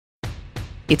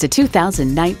It's a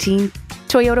 2019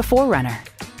 Toyota 4Runner.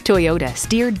 Toyota,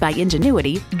 steered by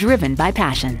ingenuity, driven by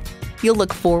passion. You'll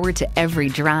look forward to every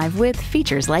drive with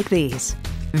features like these: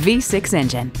 V6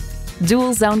 engine,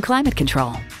 dual zone climate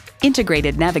control,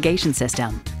 integrated navigation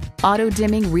system, auto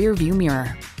dimming rear view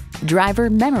mirror, driver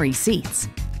memory seats,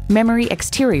 memory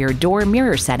exterior door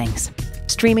mirror settings,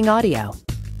 streaming audio,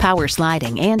 power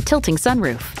sliding and tilting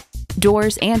sunroof,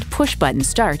 doors and push button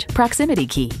start proximity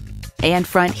key, and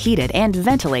front heated and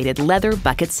ventilated leather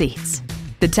bucket seats.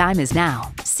 The time is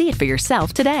now. See it for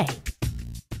yourself today.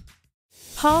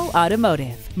 Hall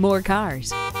Automotive. More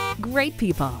cars. Great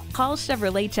people. Hall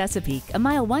Chevrolet Chesapeake, a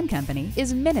MileOne company,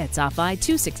 is minutes off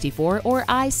I-264 or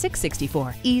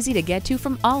I-664. Easy to get to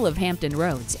from all of Hampton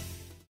roads